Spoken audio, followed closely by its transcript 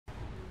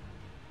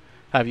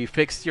Have you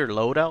fixed your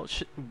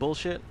loadout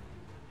bullshit?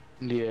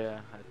 Yeah,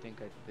 I think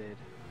I did.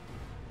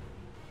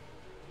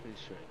 Pretty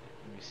sure I did.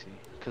 Let me see.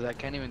 Because I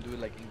can't even do it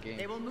like in game.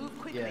 They will move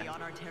quickly Yeah.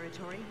 on our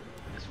territory.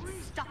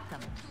 Stop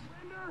them.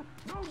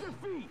 No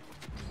defeat.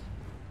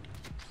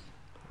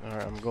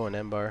 Alright, I'm going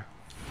Embar.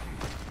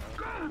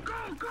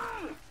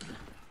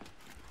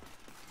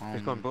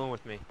 He's going boom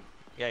with me.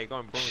 Yeah, you're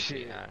going boom with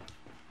me. Shit.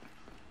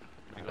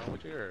 You going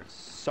with you or?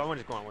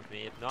 Someone's going with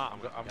me. If not, I'm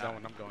going. I'm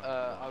going.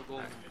 I'll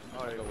go.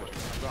 Alright, go. I'm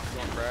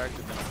going frags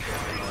and then I'm going.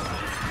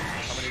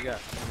 How many you got?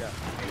 How many you got?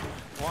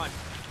 one.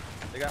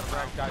 They got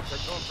frags, guys. They're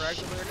going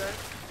frags over there, guys.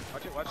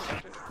 Watch it. Watch it.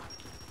 Watch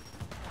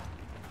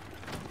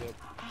it.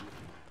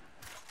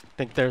 I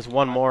think there's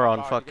one more on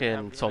Oh,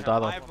 fucking I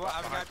Soldado. I have a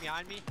guy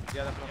behind me.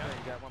 Yeah, that's what I'm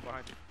saying. You got one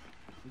behind you.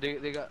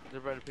 They're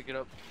ready to pick it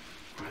up.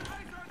 Oh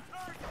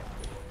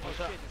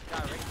shit, this guy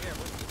right here.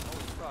 Holy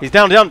fuck. He's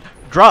down, down.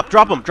 Drop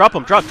him, drop.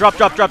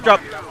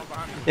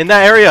 In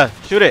that area,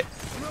 shoot it.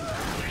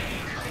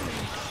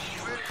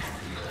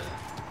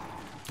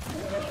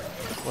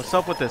 What's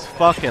up with this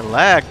fucking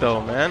lag,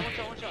 though, man? One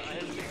shot.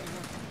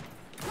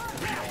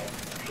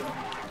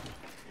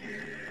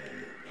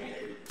 I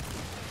hit him.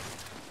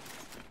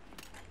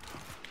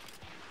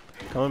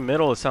 Coming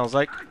middle, it sounds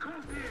like.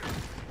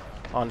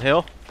 On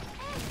hill.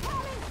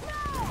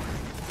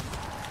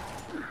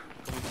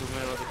 Coming through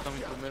middle. They're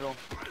coming through middle.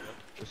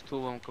 There's two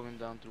of them coming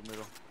down through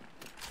middle.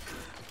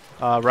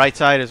 Right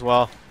side as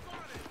well.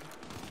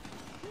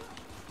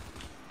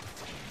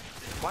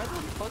 Why the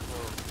fuck?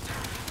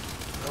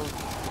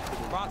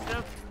 Cross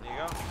him. There you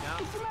go.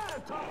 Down.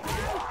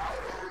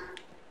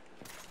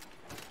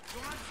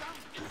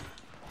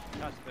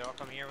 Guys, they're all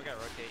coming here. We gotta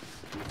rotate.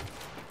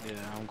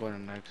 Yeah, I'm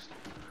going next.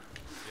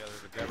 Yeah,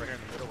 there's a guy right here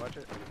in the middle. Watch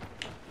it.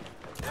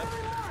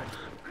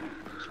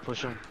 Just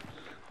push him.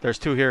 There's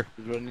two here.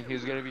 He's running.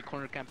 He's gonna be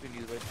corner camping.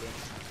 He's right there.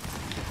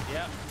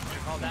 Yep.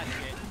 Call that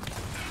shit.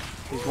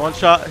 He's one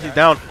shot. He's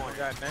down. One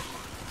guy next.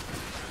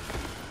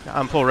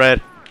 I'm full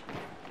red.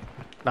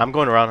 Nah, I'm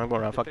going around.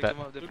 Fuck They that. picked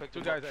him up, they picked Two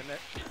him guys up. at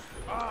next.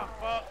 Ah,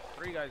 fuck.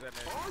 Three guys at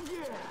next.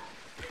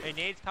 Hey,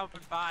 Nade's coming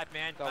from 5,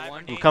 man. Got 5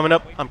 one. grenades.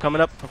 I'm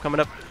coming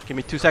up. Give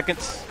me 2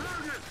 seconds.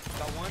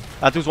 Got one.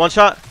 That dude's one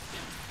shot.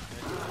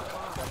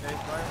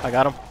 I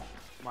got him.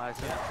 My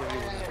sensitivity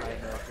was high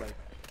enough. Like I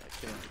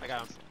couldn't. I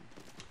got him.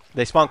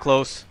 They spawn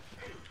close.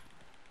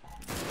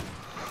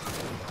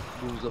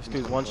 Moves up. This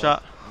dude's one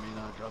shot. I mean,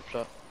 drop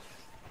shot.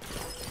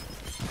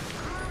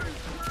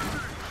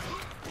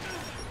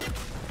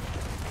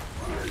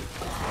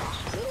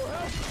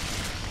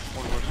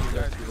 One more two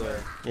guys to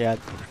there. Yeah.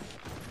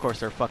 Of course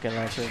they're fucking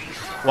lancing.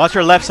 Watch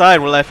your left side.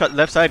 We're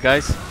left side,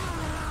 guys.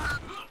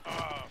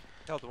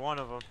 Killed one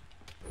of them.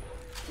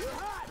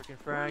 Freaking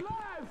frag.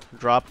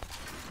 Drop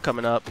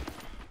coming up.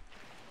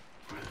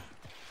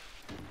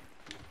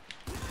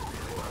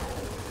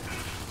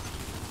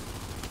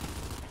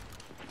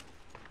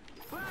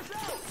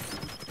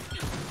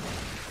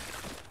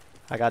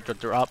 I got the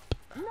drop.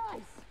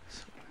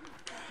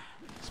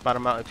 Spot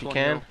him out if you One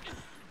can. hill.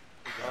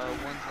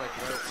 One's like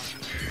right on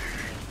me.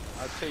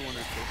 I'd say one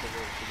is close to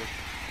this.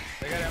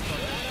 They got him.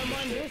 I'm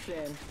on this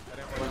end.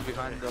 One's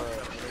behind the.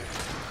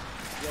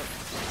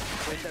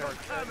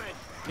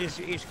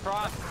 He's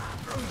crossed.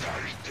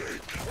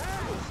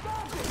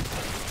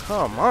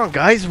 Come on,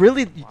 guys.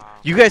 Really? Wow.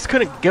 You guys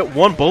couldn't get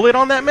one bullet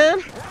on that man?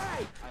 I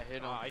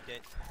hit him. Oh, I did.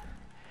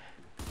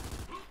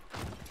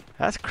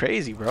 That's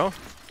crazy, bro.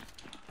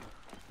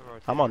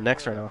 I'm on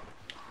next right now.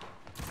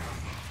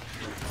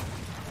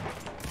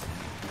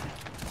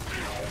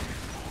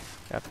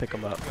 Gotta pick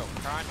him up. Yo,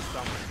 crunch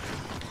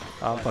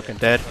someone. I'm fucking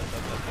dead.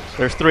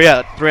 There's three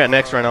at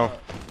next right now.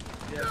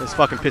 It's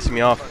fucking pissing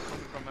me off.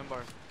 From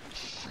Embar.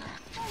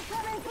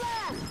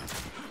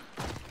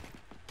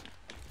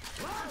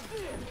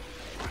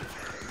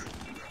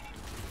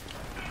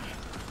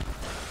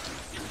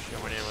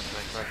 Going in with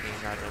my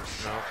fucking goddamn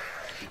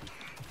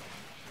smoke.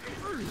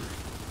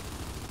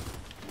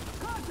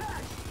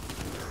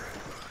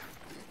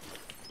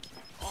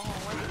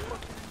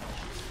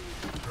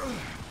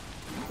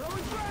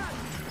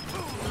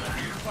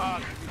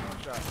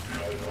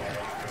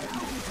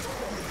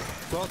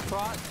 Close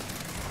spot.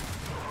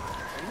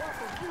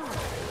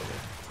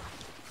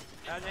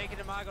 That naked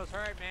Imago's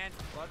hurt, man.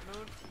 Blood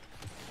moon.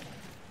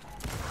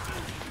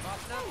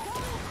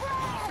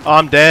 Oh,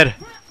 I'm dead.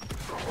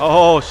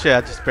 Oh shit!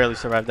 I just barely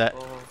survived that.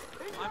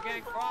 I'm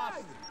getting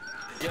crossed.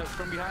 Yeah,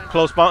 from behind.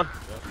 Close spawn.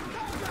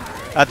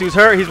 That dude's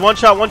hurt. He's one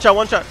shot.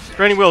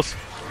 Training wheels.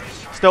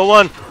 Still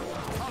one.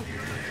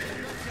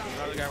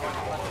 Another guy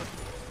running.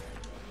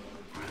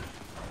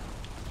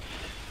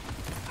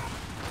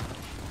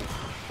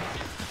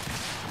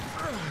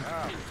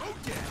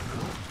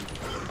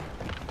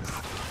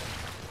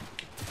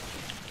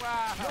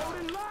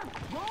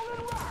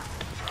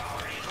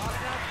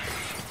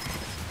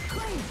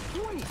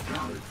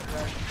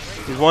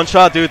 He's one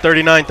shot, dude.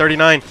 39. I hit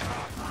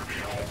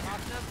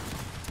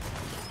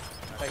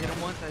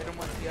him once.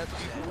 He has to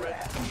be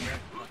red.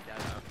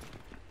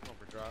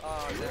 Over drop.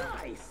 Oh,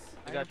 damn. Nice.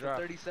 I got got dropped.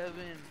 37.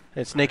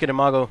 It's Naked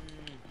Imago.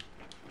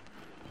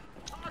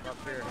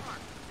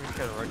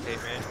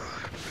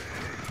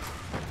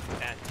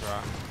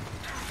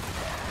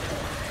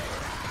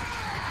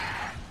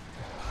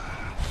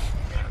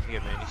 You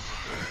get Manny.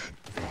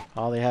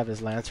 All they have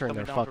is Lancer in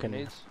Coming their down from fucking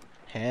nades.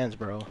 hands,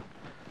 bro. Watch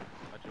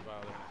your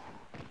bottom.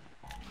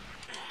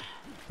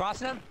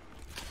 Crossing him.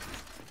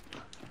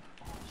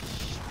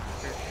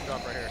 Here,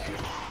 drop right here.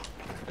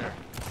 There.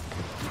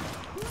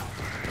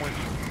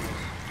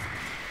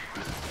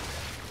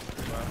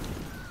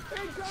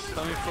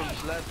 Coming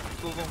from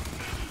left, Google.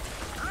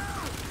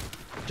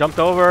 Jumped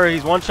over.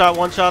 He's one shot.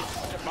 One shot.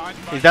 Behind,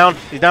 He's down.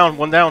 He's down.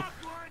 One down.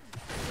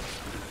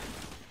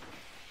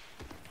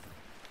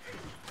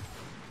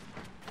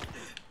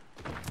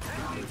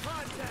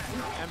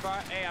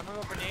 Embar, hey, I'm gonna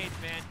go for nades,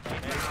 man.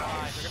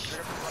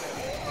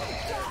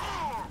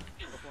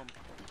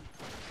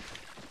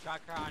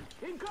 Shotgun.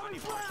 Incoming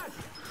flash!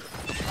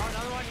 Oh,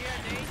 another one here,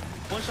 nade.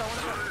 One shot, one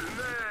shot.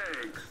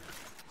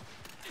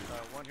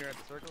 one here at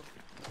the circle.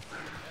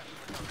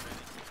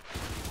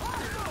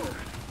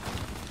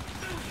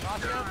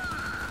 Crossing him.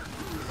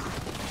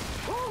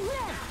 Oh,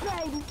 yes,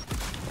 baby!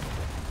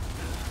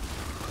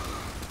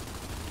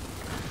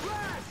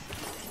 Flash!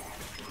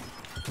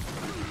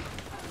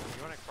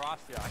 You wanna cross?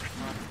 Yeah, I can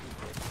cross.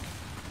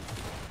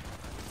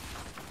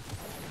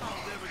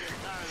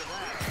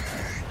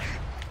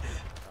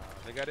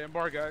 They got in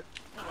bar, guys.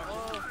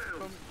 Oh,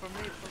 from me.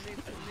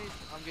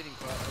 I'm getting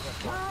caught.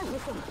 Time for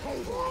some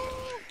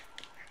payback!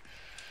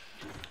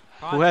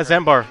 Who has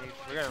Embar?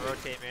 We gotta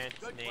rotate, man.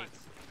 It's nades.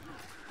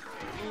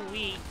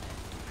 Ooh-wee.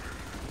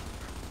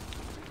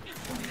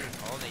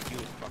 All they do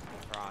is fucking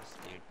cross,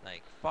 dude.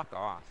 Like, fuck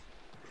off.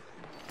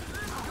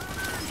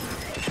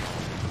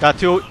 Got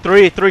two,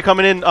 three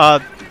coming in.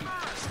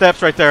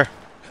 Steps right there.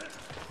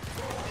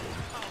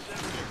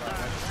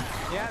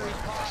 Yeah, we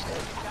crossed.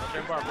 Watch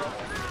in bar, bro.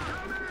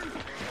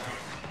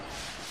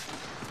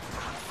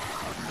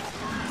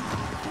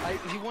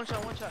 He one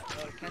shot.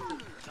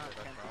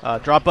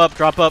 Drop up.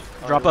 Drop up.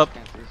 Drop up.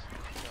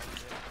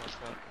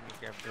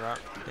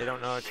 They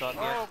don't know it's up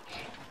yet.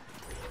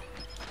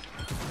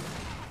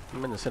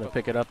 I'm gonna send a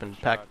pick it up and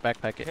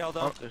backpack it. Killed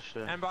him. Oh, Good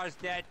shit. Enbar's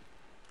dead.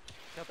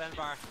 Killed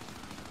Enbar.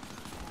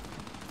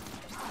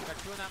 Got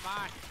two in that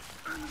mine.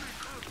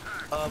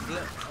 The fucking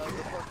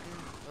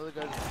other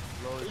guy's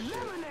low as shit.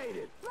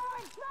 Eliminated!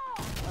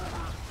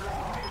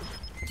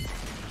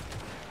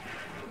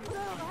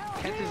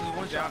 Kentis is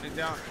one He's shot. down, he's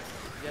down.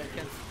 Yeah,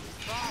 Kentis.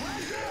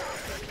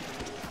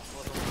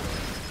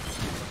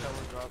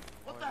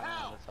 What the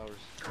hell? That's ours.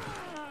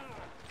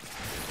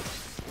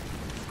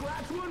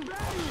 Scratch one, baby!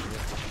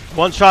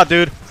 one shot,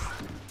 dude.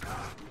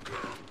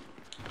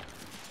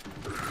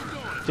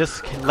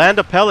 Just land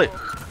a pellet.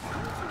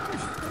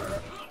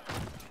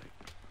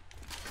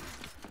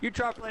 You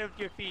drop land with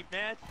your feet,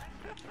 man.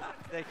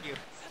 Thank you.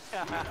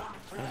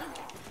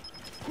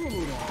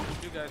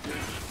 You guys do.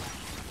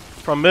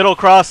 From middle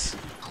cross.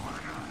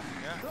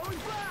 Going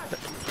flash!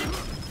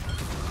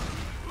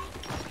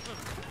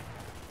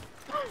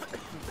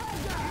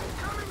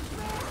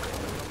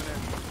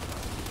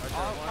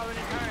 All coming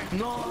in turn.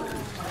 No!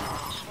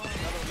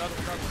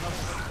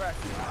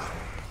 Another.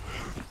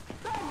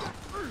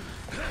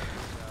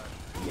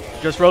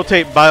 Just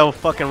rotate, bio.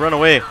 Fucking run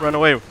away. Run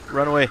away.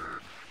 Run away.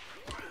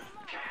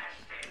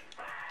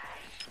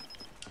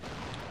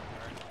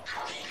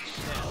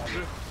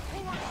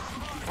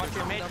 Watch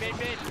your mid.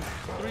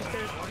 Three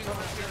stairs.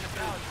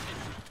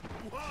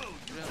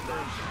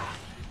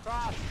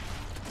 Cross.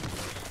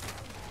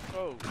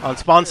 Oh, On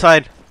spawn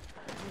side.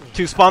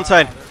 Two spawn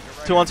side.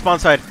 Two on spawn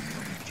side.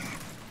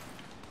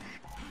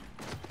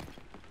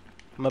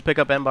 I'm gonna pick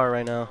up Embar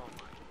right now. Oh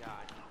my god.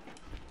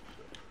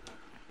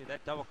 Dude,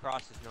 that double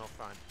cross is no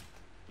fun.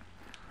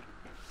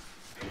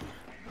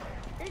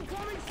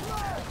 Incoming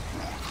flash!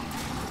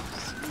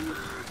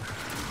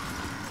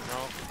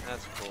 No,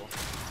 that's cool.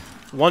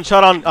 One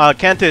shot on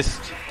Cantus.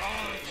 Oh,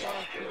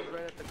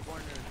 right at the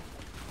corner.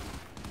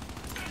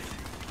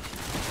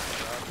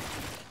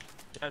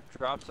 That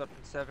drops up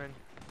in 7.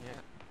 Yeah.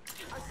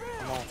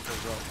 Come on, bro.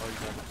 Oh, you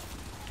got it.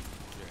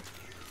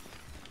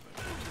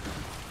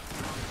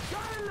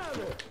 Got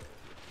another!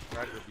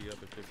 Brad would be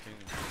up at 15.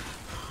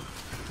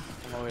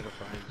 I'm on my way to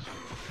find you.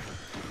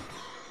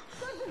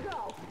 Good to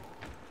go!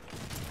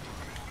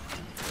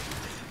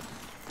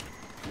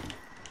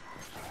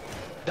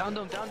 Down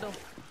them.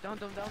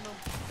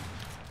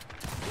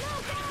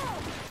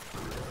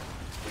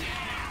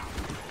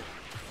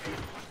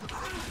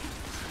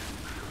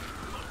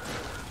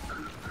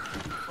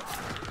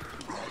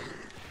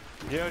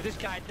 Yo, this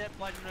guy dead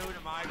blood mood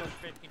and I goes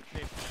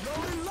 15-50.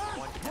 Rolling left!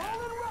 One tap.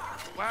 Rolling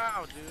rock!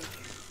 Wow, dude.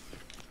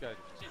 This guy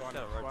spawned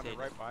rotating.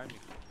 right behind me.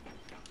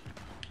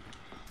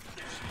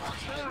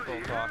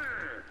 Full talk.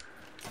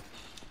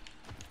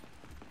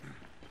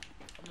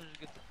 I'm gonna just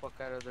get the fuck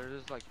out of there.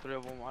 There's like 3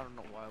 of them. I don't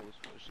know why I was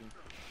pushing.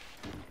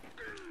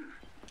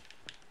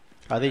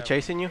 Are they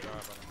chasing you?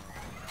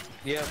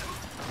 Yeah.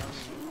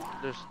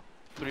 There's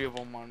 3 of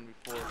them on me.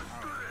 4.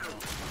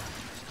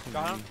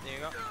 Got him? There you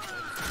go.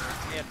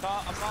 Yeah,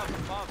 above.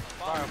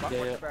 Fire, watch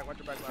Yeah. your back, lad.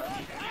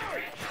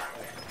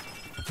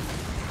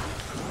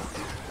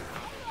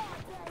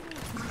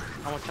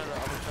 I'm gonna try to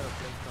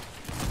flank them.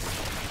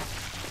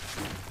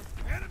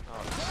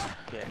 Oh,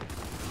 shit.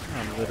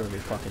 I'm literally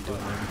fucking doing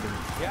everything.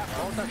 Yeah,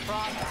 hold that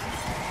cross.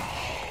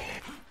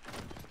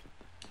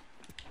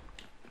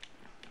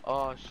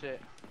 Oh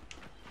shit.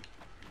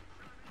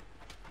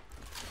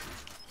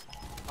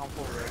 I'm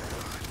full red.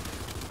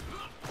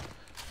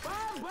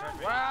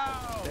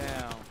 Wow.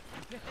 Damn.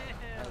 This guy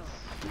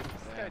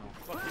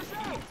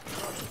fucking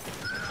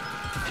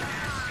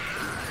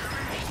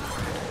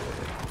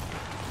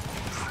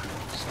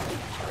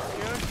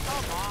Dude,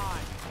 come on.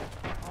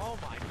 Oh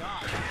my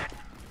god.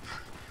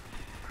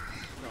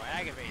 So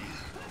aggravating.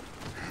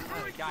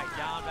 Oh, the guy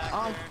down back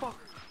Oh there. fuck.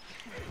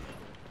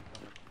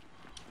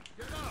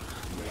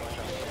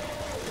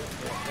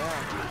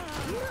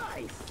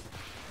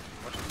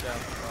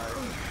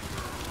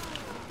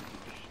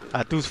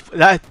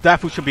 That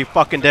fool should be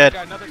fucking dead.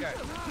 Another guy.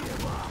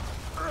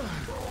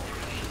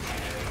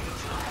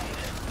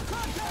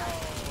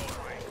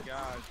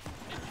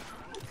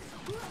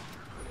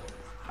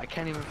 I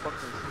can't even fucking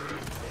see.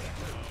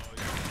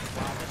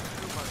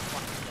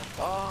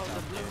 Oh,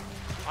 the blue.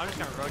 I'm just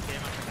gonna rotate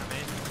him. I think I'm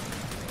in.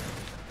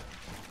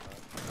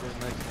 Where's the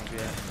next one be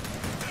at?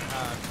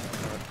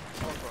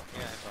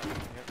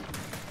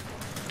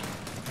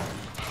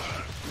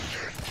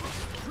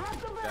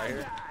 Guy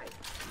here?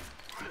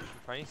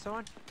 Fighting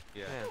someone?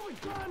 Yeah.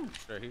 Yeah.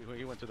 Sure,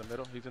 he went to the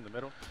middle. He's in the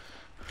middle.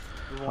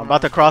 I'm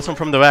about to cross him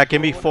from the back.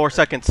 Give me 4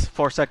 seconds.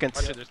 4 seconds.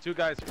 Oh shit, there's two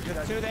guys.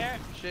 There's two there.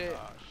 Shit.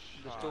 Oh,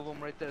 There's two of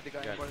them right there. They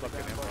got Yeah, him by the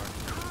fucking back.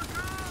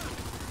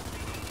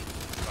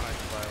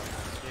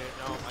 Dude,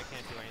 no, I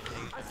can't do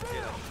anything. I just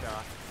get a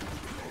shot.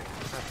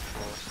 That's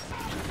cool.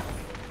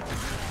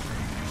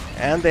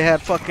 And they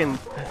had fucking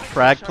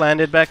frag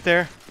planted back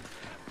there.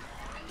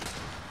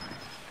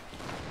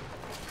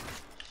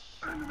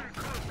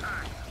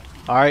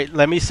 Alright,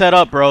 let me set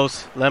up,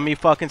 bros. Let me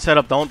fucking set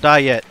up. Don't die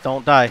yet.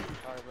 Don't die.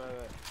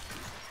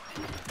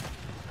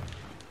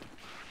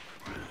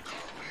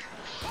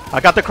 I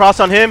got the cross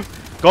on him.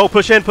 Go,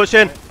 push in, push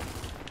in. Push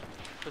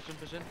in,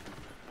 push in.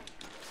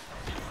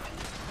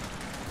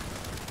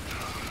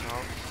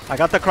 I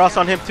got the cross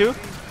on him too.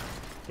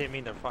 Didn't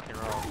mean to fucking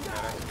roll.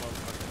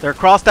 They're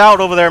crossed out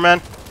over there,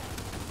 man.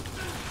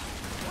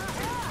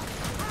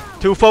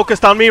 Too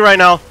focused on me right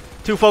now.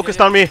 Too focused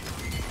on me.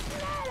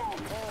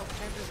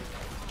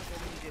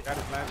 Got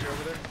his Lancer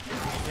over there.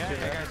 Yeah,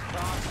 that guy's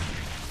crossed.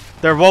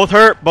 They're both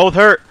hurt. Both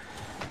hurt.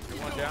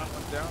 One down,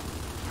 one down.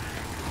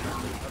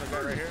 Another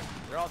guy right here.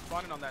 They're all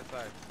spawning on that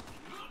side.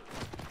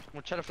 I'm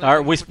gonna try to flank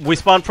Alright, him. we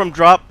spawned from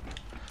drop.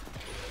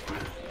 Give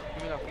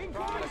me that.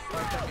 Like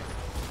 5 seconds.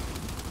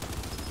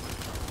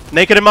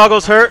 Naked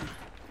Imago's hurt.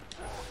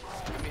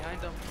 I'm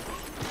behind them.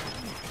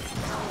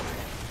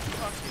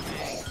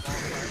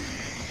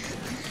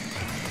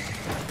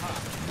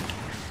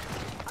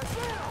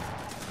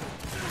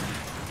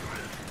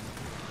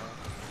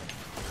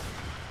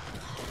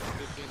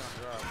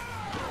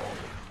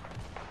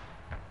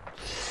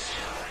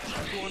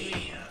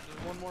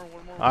 One more.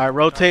 Alright,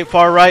 rotate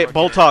far right.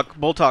 Boltok.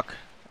 Boltok.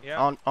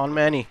 Yeah. On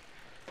Manny.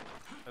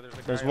 A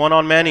There's guy one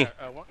on Manny.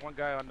 one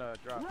guy on the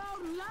drop.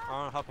 I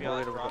want to help you out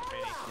later, Rob.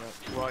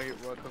 Yeah.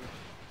 We're coming.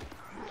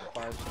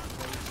 5. In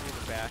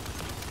the back.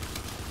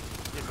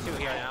 There's two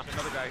here now. There's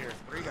another guy here.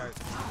 3 guys.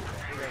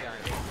 3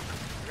 guys.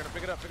 We're gonna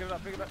pick it up, pick it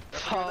up, pick it up.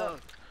 Pick it Fuck. up.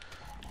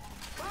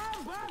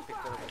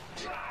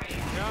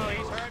 No,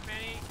 he's hurt,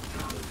 Manny.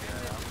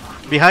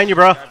 Behind you,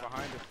 bro. Guy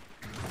behind us.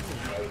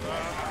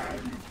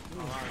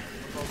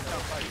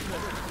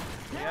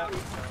 Yeah.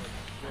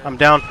 I'm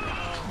down.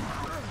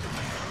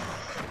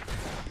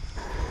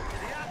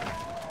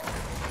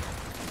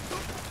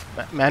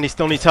 Manny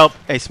still needs help.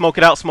 Hey, smoke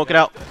it out. Smoke it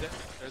out.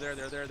 They're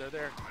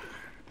there.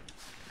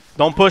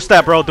 Don't push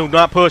that, bro. Do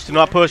not push. Do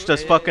not push.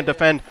 Just fucking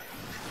defend.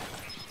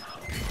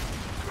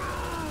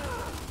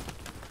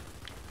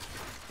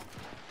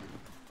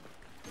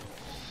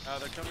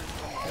 They're coming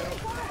from the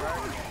middle.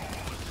 Right.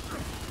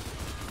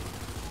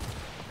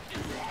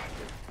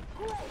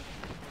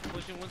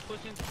 One's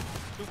pushing.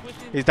 2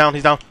 pushing. He's down.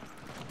 He's down.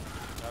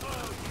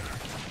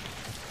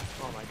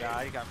 Oh my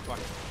god, he got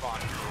fucking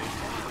fucked,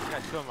 dude. He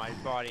got two on my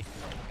body.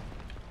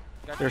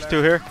 Got There's your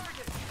 2 here. Got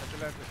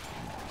your left.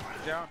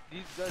 Down.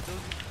 These guys, those.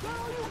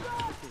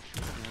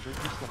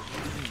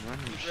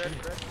 Red.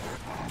 Red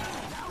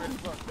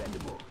fuck.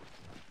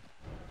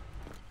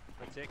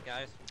 That's it,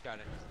 guys. We got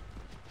it.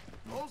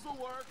 Those will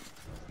work.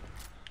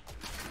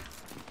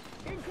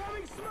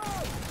 Incoming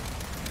smoke.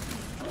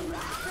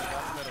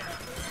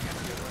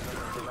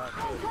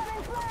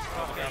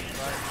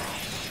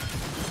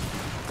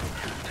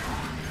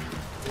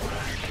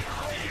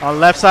 On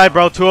left side,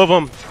 bro. 2 of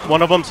them.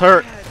 One of them's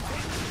hurt.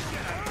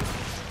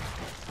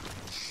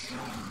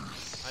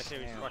 I say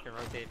we just fucking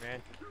rotate,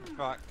 man.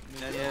 Fuck.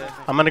 Yeah.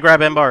 I'm gonna grab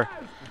Embar.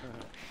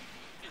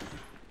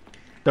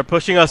 They're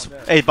pushing us.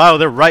 Hey, Bio,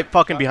 they're right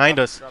fucking behind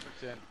us. Drop it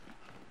 10.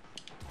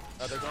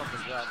 They're going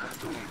for drop.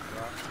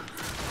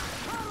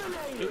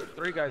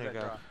 3 guys that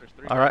drop. There's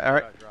 3 Alright, guys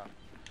alright. that drop.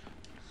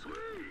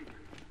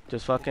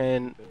 Just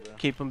fucking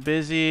keep them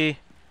busy.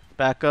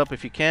 Back up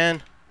if you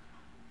can.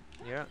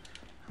 Yeah.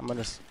 I'm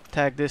gonna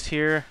tag this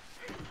here.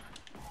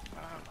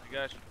 You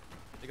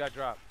got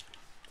drop.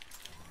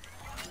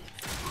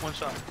 One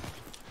shot.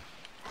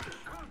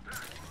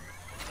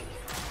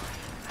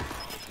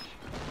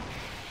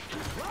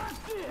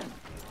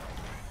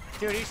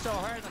 Dude, he's so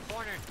hurt in the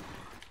corner.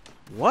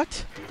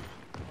 What?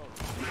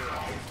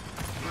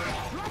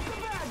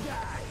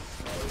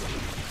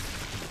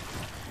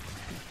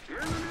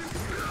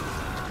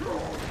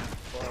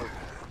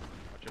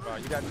 Watch your bio.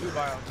 You got 2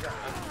 bios. You got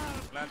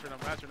lancering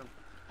him.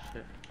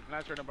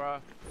 Lancering him, bro.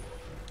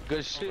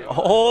 Good shit.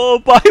 Oh,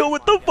 Bio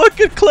with the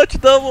fucking clutch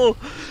double.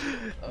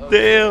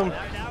 Damn.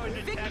 That was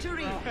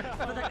Victory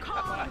for the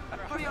cause,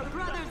 for your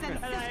brothers and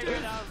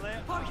sisters,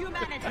 for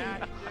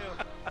humanity.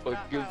 But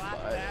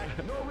goodbye.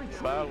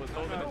 Bio was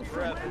holding his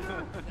breath.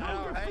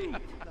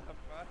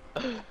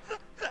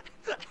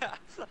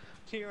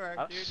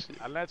 Teamwork, dude.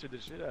 I lanced the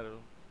shit out of him.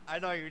 I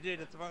know you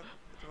did. It's what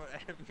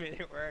made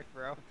it work,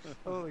 bro.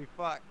 Holy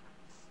fuck.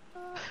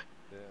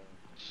 Yeah.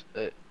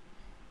 Shit.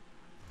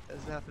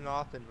 Doesn't happen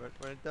often, but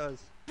when it does,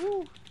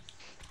 woo.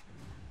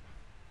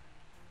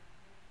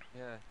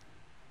 Yeah.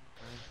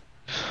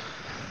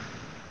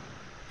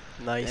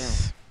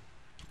 Nice.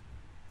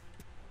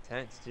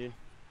 Tense, dude.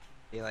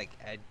 You're like,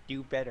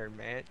 do better,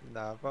 man.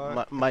 The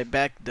fuck? My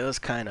back does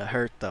kind of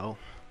hurt though.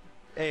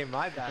 Hey,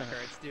 my back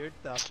hurts, dude.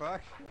 The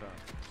fuck?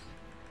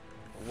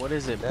 What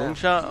is it? Boom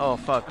shot? Oh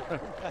fuck.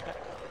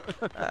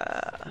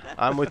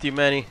 I'm with you,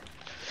 Manny.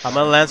 I'm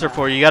gonna Lancer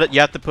for you. You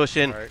have to push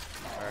in. Alright.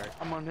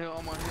 I'm on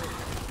hill.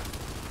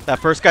 That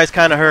first guy's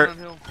kind of hurt. I'm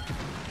on hill.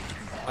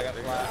 I got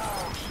flash.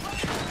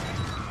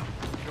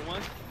 Good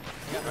one.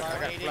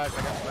 I got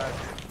flash.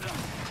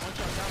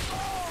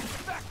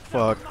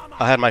 Fuck.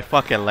 I had my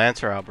fucking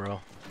Lancer out, bro.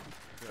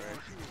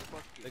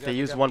 They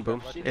used one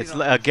boom. It's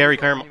Gary.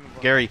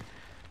 Gary.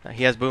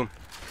 He has boom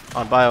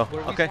on bio.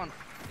 Where we Okay. spawn?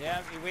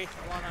 Yeah, we wasted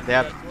one on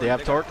They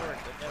have torque.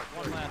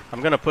 One left.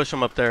 I'm gonna push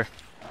him up there.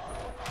 I'm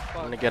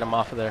Fuck. gonna get him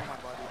off of there.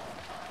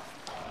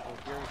 Oh,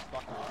 Gary's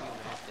fucking feeling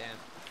it. Damn.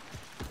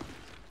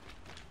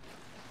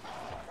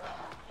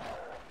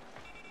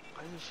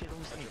 Why this shit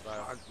always need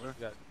fog, bro?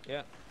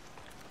 Yeah.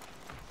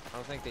 I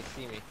don't think they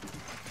see me.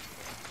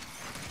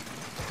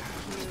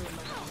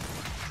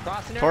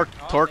 Crossing her.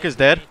 Torque is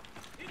dead.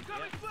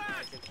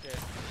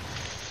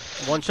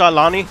 One shot,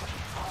 Lonnie.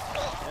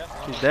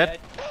 He's dead.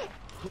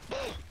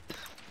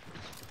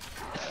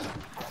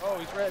 Oh,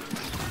 he's red.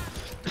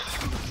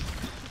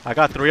 I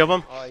got 3 of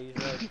them. Oh, he's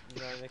red.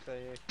 He's right next to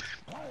you.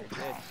 He's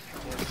dead.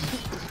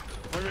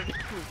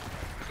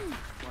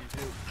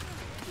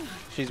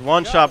 She's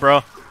one shot,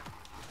 bro.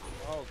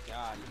 Oh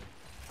god.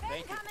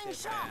 Thank you,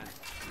 shit, man.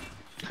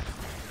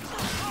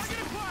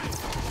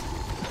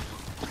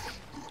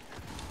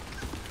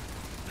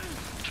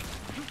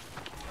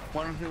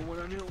 One on hill.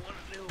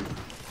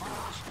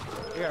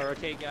 We gotta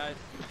rotate, guys.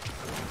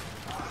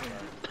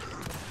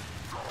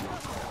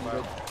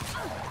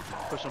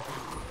 Push him.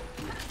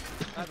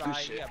 Bye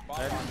bye. You got ball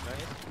on,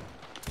 right?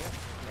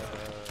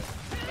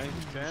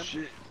 10.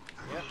 Shit.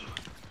 Yep.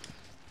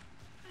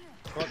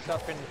 Book's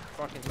up in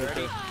fucking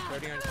 30.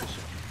 30 on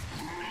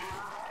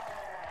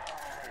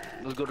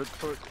Let's go to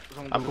torque.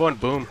 I'm going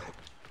boom.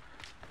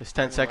 There's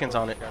 10 seconds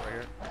on it. Guy right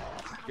here.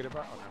 Get it,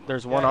 bro. Okay,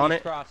 There's one on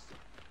it. Crossed.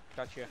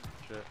 Gotcha.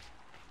 shit.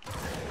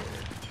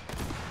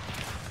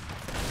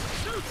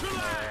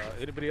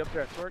 Anybody up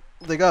there at torque?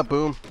 They got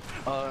boom.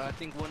 I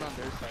think one on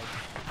their side.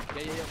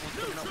 Yeah. One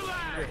coming up.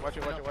 Here,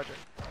 watch it.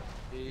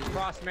 Yeah.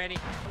 Cross, Manny.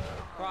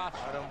 Cross.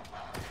 I don't.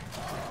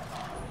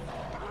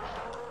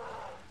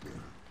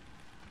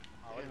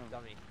 Oh, what a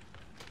dummy.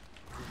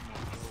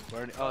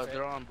 Burning. Oh,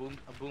 they're on boom.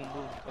 Boom.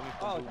 Coming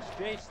from Oh, boom.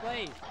 straight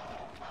slays.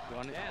 You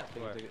want it? Yeah.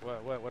 Take it.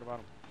 What about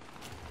him?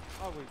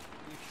 Oh, we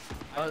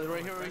Oh,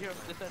 right here.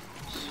 This side.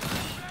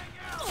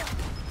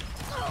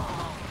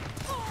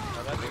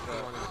 Oh, that's it.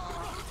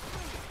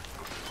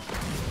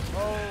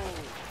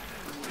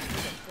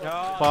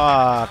 No.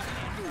 Fuck.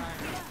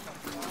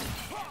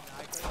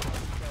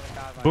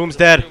 Boom's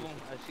dead.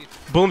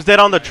 Boom's dead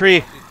on the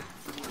tree.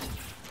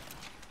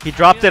 He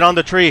dropped it on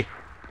the tree.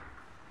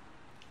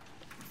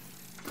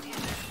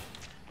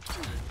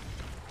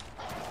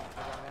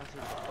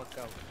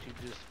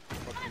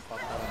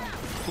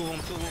 Boom.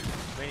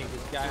 Manny,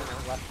 this guy in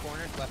the left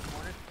corner.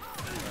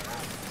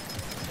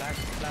 Flash.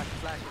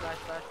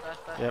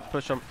 Yep,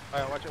 push him.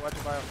 Alright, watch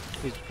it, bio.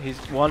 He's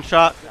one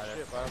shot. Good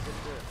shit, bio. Good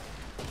shit.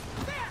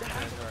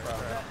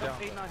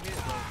 Ain't not hit,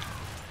 bro.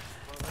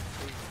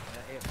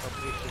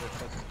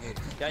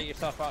 Got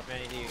yourself up,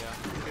 Manny. There you go.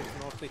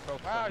 Just mostly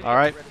focused Wow, on All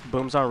right,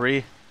 boom's on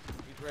re.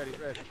 He's ready.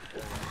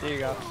 There you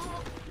go.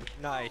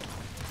 Nice.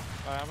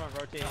 Alright, I'm gonna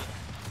rotate. Yeah,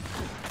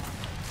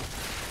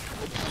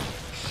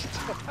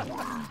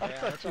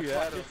 what the you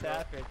fuck had him, just bro.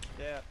 happened?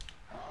 Yeah.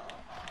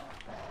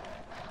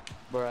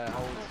 Bro, I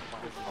always.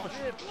 Oh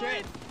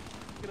shit!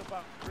 Get up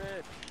out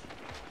red.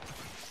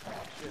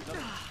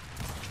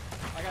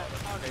 I got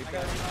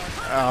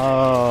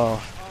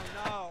Oh,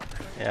 Oh no!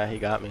 yeah, he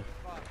got me.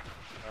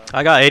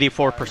 I got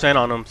 84%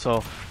 on him,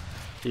 so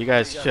you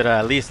guys should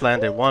have at least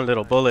landed one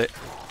little bullet.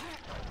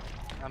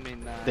 I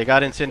mean, They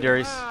got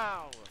incendiaries.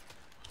 Wow.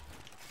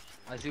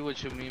 I see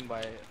what you mean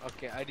by.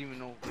 Okay, I didn't even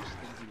know which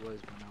thing he was,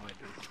 but now I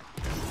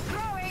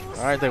do.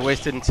 Alright, they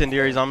wasted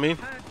incendiaries on me.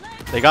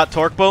 They got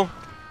torque bow.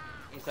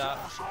 He's out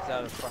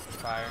of fucking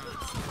fire.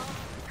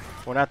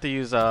 We're gonna have to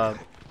use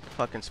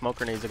fucking smoke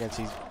grenades against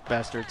these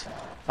bastards.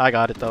 I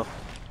got it though.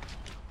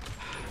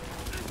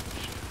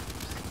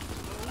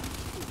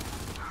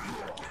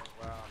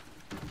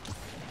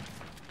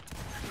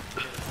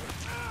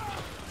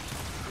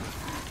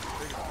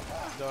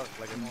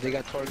 They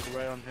got torque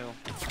right on hill.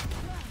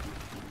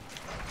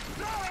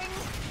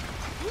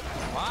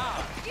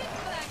 Wow.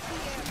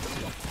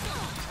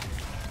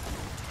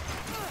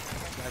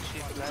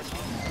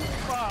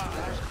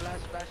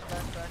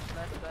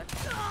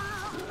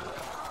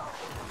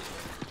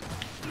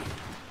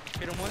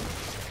 Hit him one.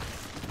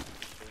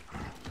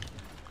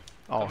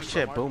 Oh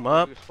shit, boom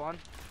up. Boom,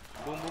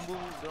 boom, boom.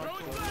 They're on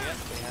two.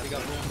 They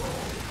got boom.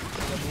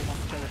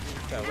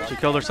 They got boom. She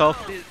killed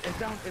herself. It's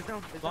down.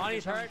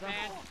 Bonnie's hurt,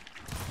 man.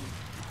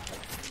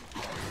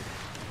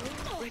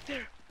 Right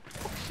there.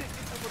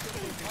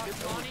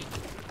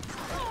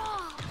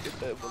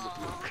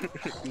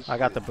 I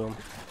got the boom.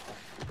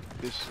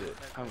 This shit.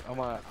 I'm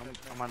on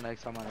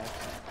next.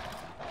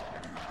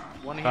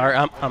 One here. Alright,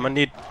 I'm gonna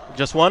need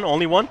just one,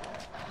 only one.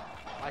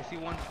 I see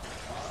one.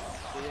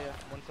 Yeah,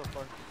 one so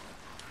far.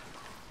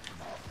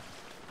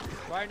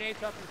 Fire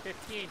nades up in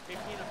 15.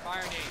 15 of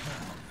fire nades.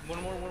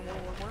 One more.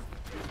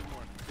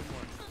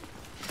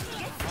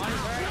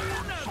 Bonnie's hurt.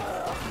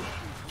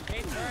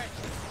 Nate's hurt.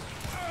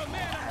 Oh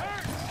man, I'm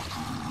hurt.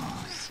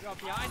 Yo,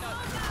 behind us.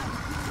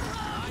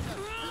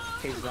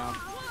 Case down.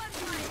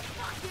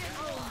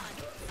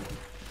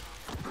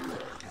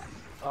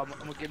 I'm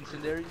gonna get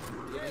incendiary.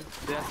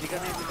 Yeah, you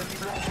got me.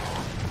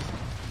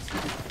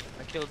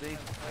 I killed D. They were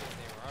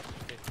up to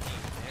 15.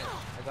 Man.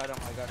 I got him.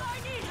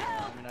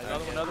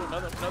 Another one.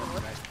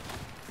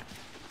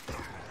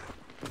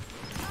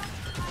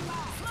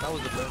 That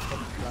was the best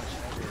fucking flash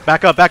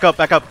ever.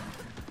 Back up.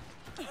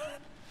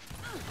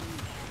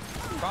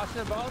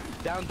 Crossing the boat.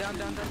 Down.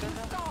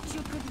 Thought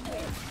you could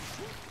win.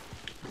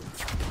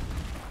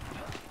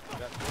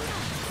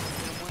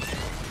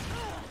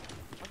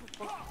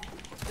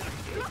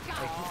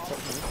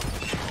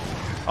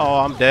 Oh,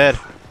 I'm dead.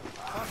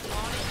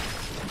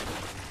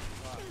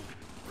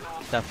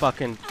 That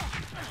fucking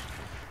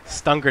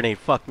stun grenade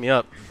fucked me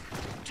up.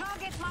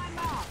 Target my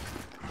mark.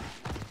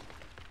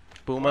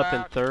 Boom up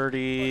in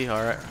 30.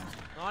 Alright.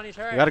 Bonnie's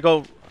hurt. You gotta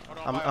go.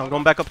 I'm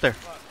going back up there.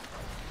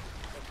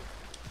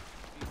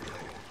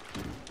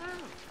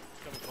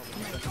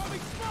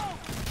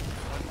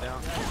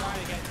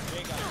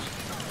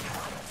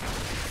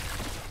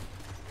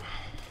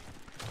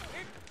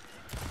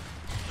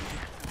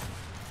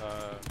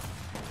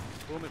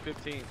 Boom at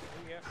 15.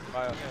 Yeah.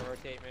 Bio. Yeah,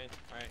 rotate, man.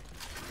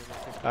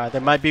 Alright.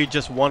 There might be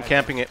just one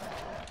camping it.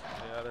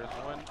 Yeah, there's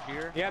one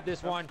here. Yep,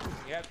 this one.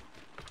 Yep.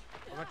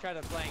 I'm gonna try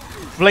to flank.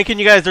 Flanking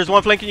you guys. There's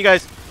one flanking you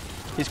guys.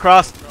 He's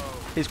crossed.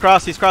 He's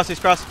crossed. He's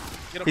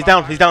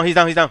down. He's down.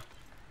 Nice.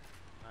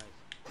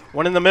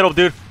 One in the middle,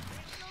 dude.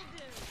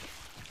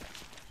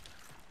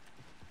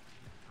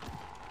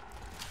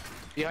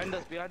 Behind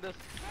us.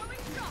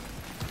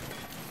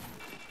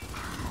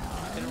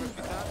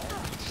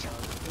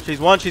 She's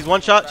one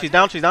shot. She's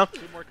down. Two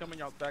more coming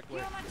y'all's back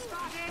way.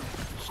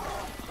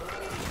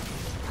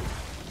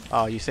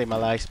 Oh, you saved my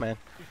life, man.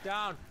 He's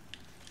down.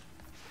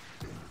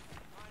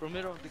 From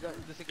middle, they got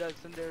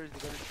incendiaries.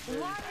 One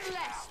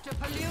less to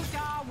pollute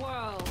our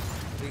world.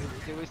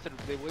 They wasted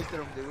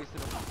him.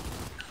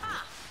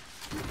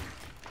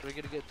 We're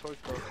gonna get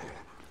torque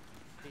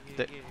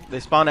though. They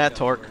spawn at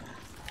torque.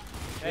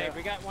 Hey,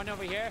 we got one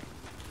over here.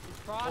 He's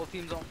crossed. Whole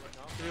team's on.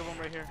 3 of them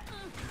right here.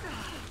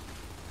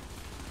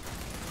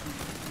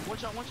 One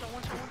shot. Watch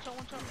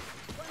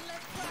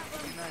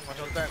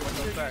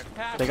those back.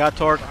 Pass. They got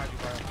torque. Behind you,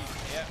 Bio.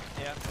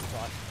 Yep.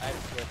 I had to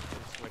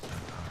switch.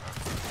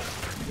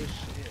 This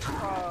shit.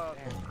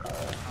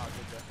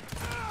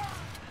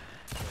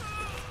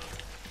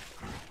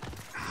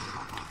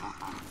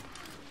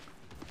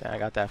 Damn, I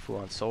got that fool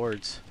on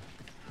swords.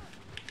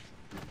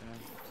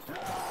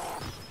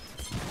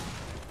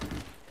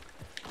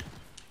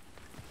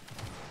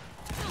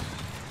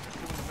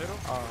 Middle.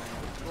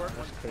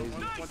 That's crazy.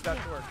 One that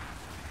work.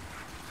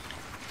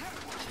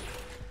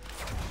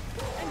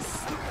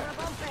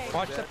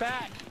 Watch the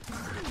back.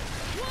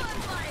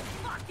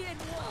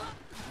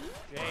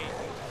 Jay.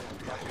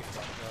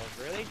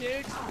 Really,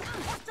 dude?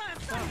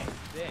 Fucking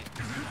sick.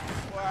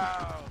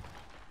 Wow.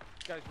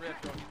 This guy's red,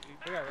 bro.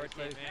 We gotta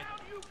rotate, man.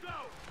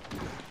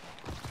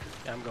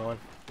 Yeah, I'm going.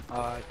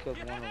 I killed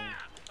one of them.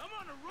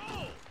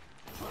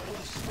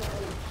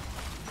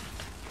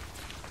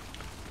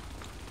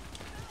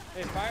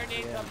 Hey, fire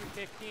nades up to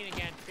 15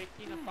 again.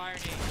 15 of fire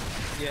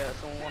nades. Yeah,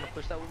 someone wanna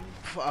push that with me?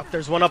 Fuck,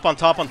 there's one up on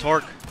top on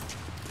torque.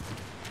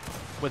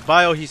 With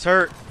Bio, he's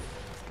hurt.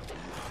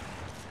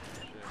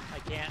 I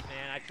can't,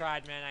 man. I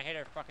tried, man. I hit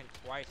her fucking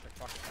twice for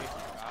fucking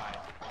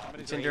 55.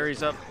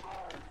 Incendiary's up.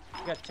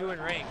 We got 2 in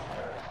ring.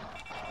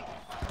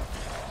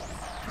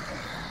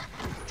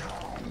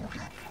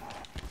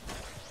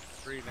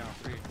 Three now.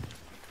 Three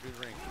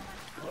ring.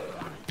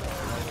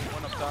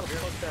 One up top here.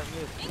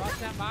 Lost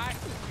that mark.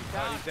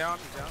 He's down.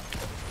 He's down.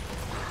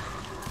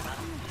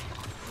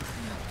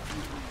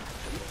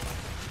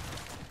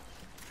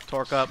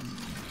 Torque up.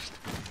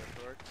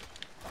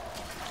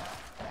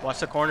 Watch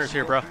the corners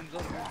here, bro. Oh,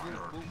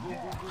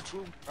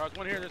 there's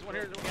one here. There's one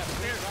here. There's one Yeah, here.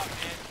 clear up, man.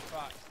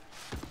 Fuck.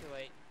 Too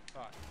late.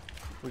 Fuck.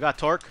 We got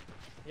torque.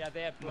 Yeah,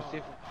 they have boom.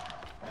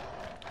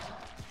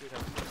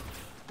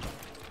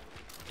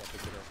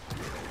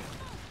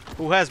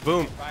 Who has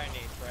boom? Fire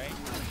nades,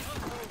 right?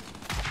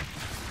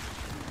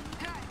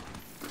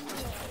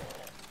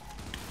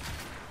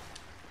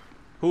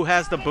 Who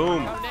has the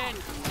boom? Coming in.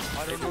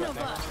 I don't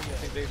know. I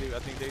think they do. I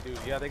think they do.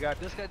 Yeah, they got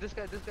This guy.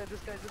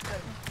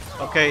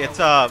 Okay, it's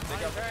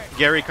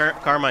Gary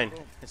Carmine.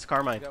 It's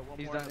Carmine. They got one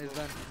He's more. done. He's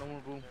done. No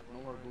more boom.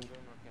 No more boom.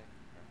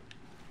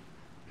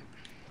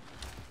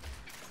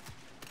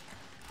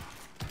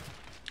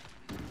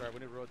 Sorry, we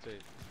need to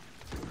rotate.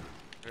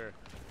 Here.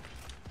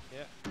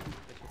 Yeah.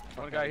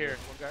 One guy here.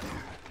 One guy.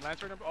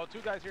 Lancer number. Oh, two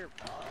guys here.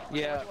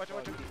 Yeah. Watch it.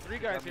 Three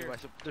guys here.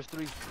 There's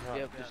three.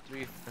 Yep, there's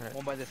three.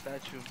 One by the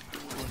statue.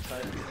 One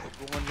side.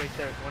 One right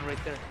there. One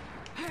right there.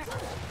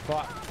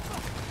 Fuck.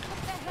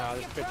 No,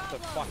 this bitch is a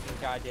fucking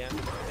goddamn.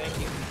 Thank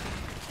you.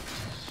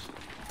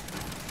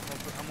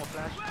 I'm gonna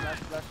flash.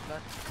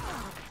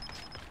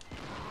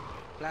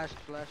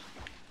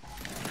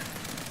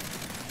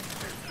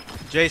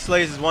 Jay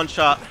Slays is one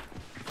shot.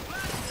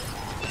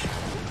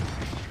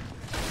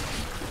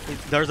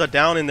 There's a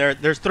down in there.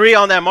 There's 3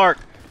 on that mark.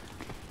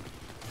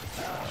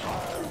 I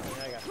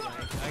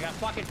got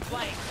fucking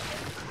flanked.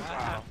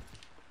 Wow.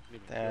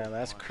 Damn,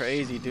 that's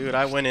crazy, dude.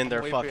 I went in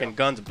there fucking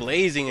guns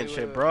blazing and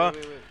shit, bro. Let's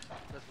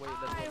wait.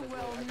 I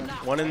will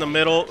not. One in the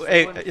middle.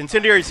 Hey,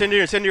 incendiary. Hold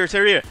your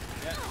fire.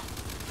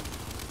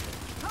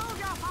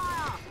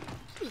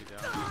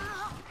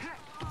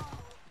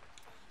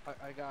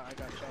 I got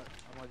shot.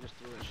 I'm gonna just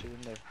throw that shit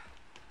in there.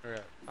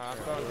 Alright. I'm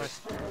throwing my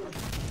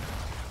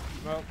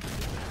smoke.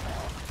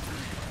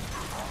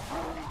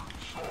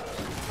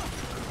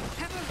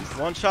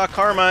 One shot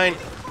Carmine.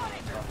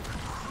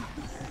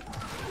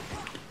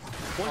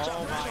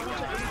 Oh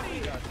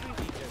my god.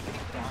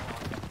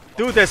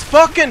 Dude, this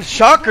fucking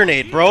shot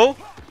grenade, bro.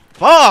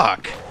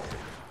 Fuck.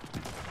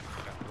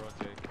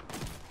 Rotate.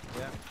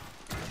 Yeah.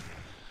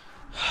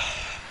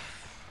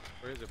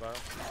 Where is it, Bio?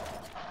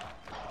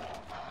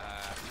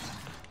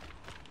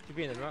 Should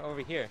be in the right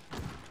over here.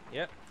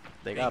 Yep.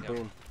 They got Bingo.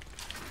 boom.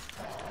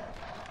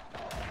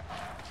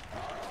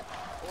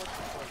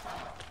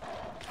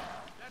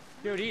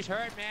 Dude, he's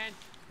hurt, man.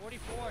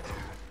 44.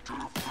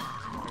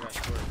 I got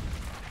short.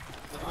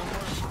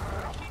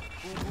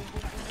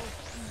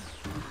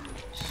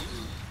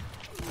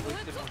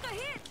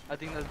 I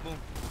think that's boom.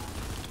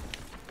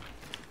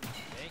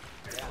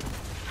 Yeah.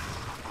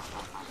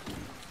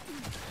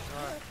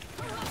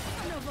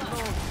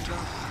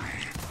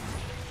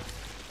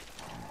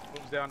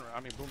 Boom's down. I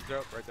mean, boom's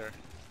up right there.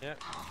 Yep.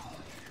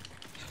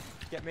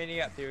 Get Mini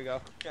up. Here we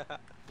go.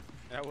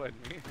 That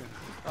wasn't me.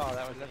 Oh,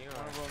 that was Left you.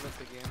 one of them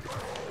left again.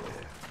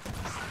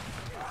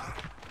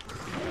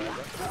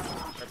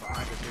 Right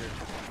behind us here.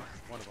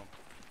 One of them.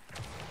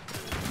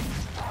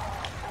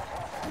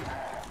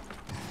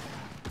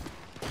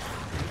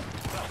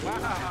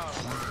 Wow.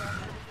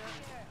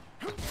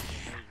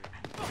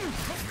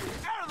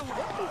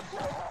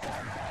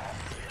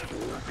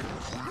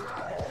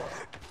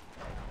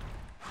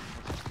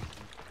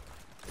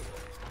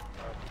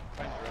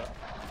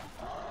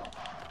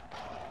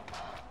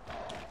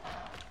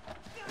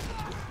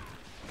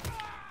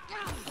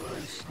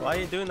 Why are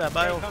you doing that,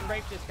 Hey, Bio? come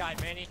rape this guy,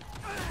 Manny.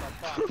 What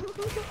the fuck?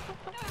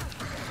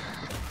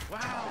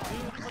 Wow,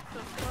 dude. What the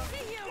fuck?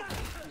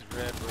 He's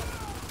red, bro.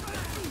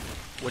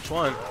 Which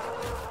one?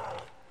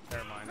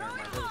 Never mind.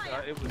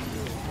 It was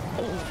good.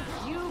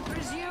 You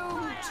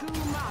presume too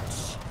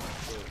much.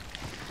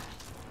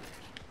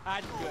 I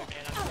had to do it,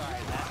 man. I'm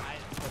sorry.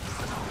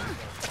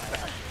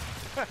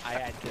 I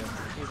had to.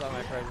 He was on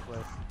my first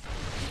list.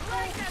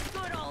 Like a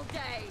good old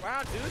day.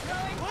 Wow, dude.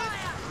 Throwing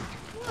fire.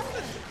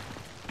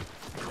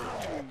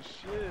 Oh,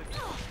 shit.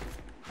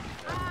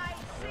 I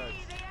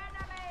see the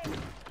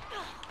enemy.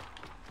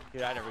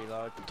 Dude, I had to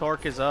reload.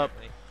 Torque is up.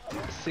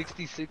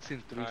 66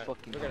 in 3 Alright,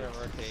 fucking we're gonna hits.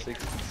 rotate.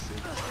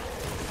 66.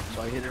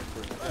 So I hit her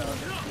for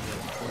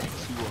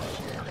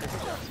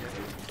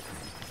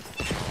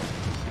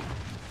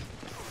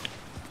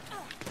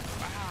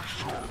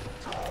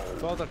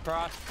 22. Both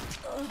across.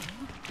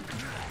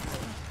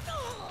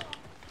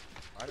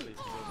 Why did he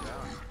go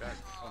down? Back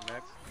on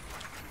next.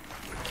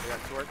 They got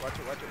short. Watch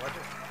it.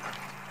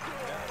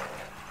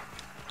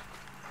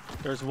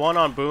 There's one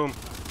on boom.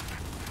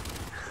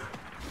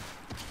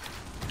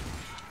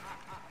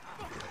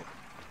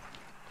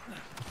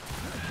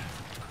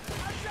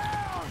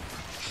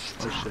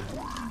 Oh shit.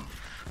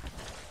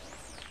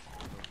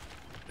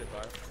 Good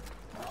bye.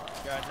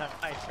 God,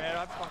 nice, man.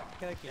 I'm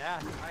fucking kicking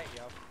ass tonight,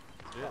 yo.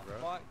 Good, bro.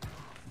 Fuck.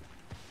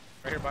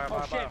 Right here, bio. Oh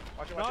shit.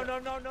 Watch it. No,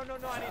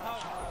 I need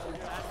help.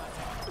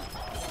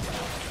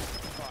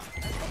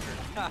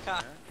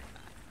 Fuck.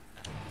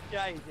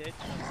 Yeah, he did.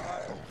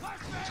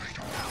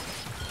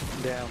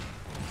 Damn.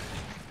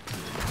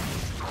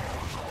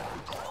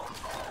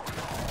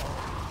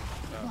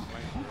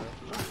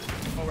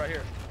 Oh, right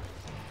here.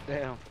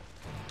 Damn.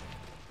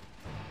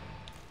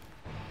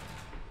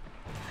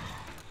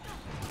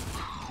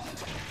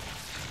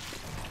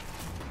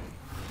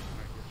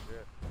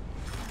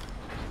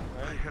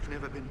 I have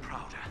never been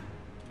prouder.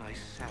 My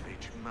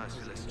savage,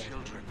 merciless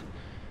children.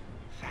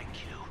 Thank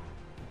you.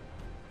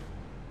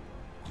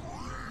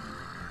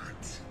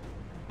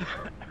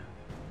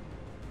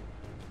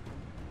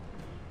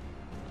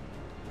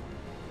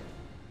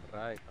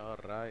 Right,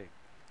 alright.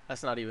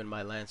 That's not even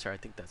my Lancer. I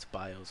think that's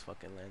Bio's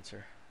fucking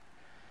Lancer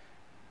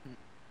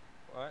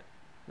What?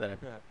 that I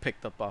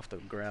picked up off the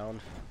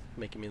ground,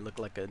 making me look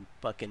like a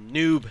fucking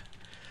noob.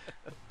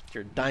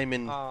 Your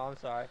diamond. Oh, I'm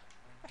sorry.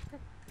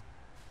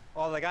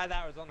 Oh, the guy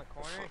that was on the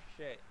corner?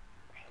 Shit.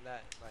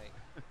 That,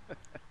 like,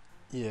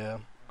 Yeah.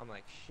 I'm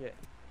like, shit.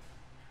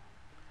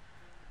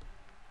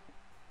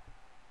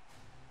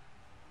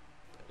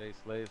 Jay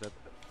Slays,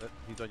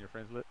 he's on your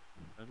friends list?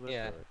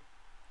 Yeah. Or?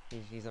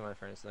 He's on my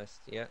friends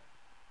list, yeah.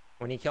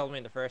 When he killed me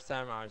the first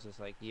time, I was just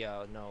like,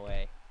 yo, no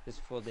way. This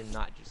fool did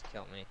not just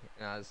kill me.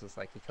 And I was just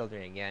like, he killed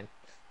me again.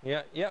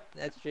 Yep,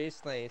 that's Jay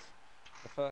Slays. The fuck?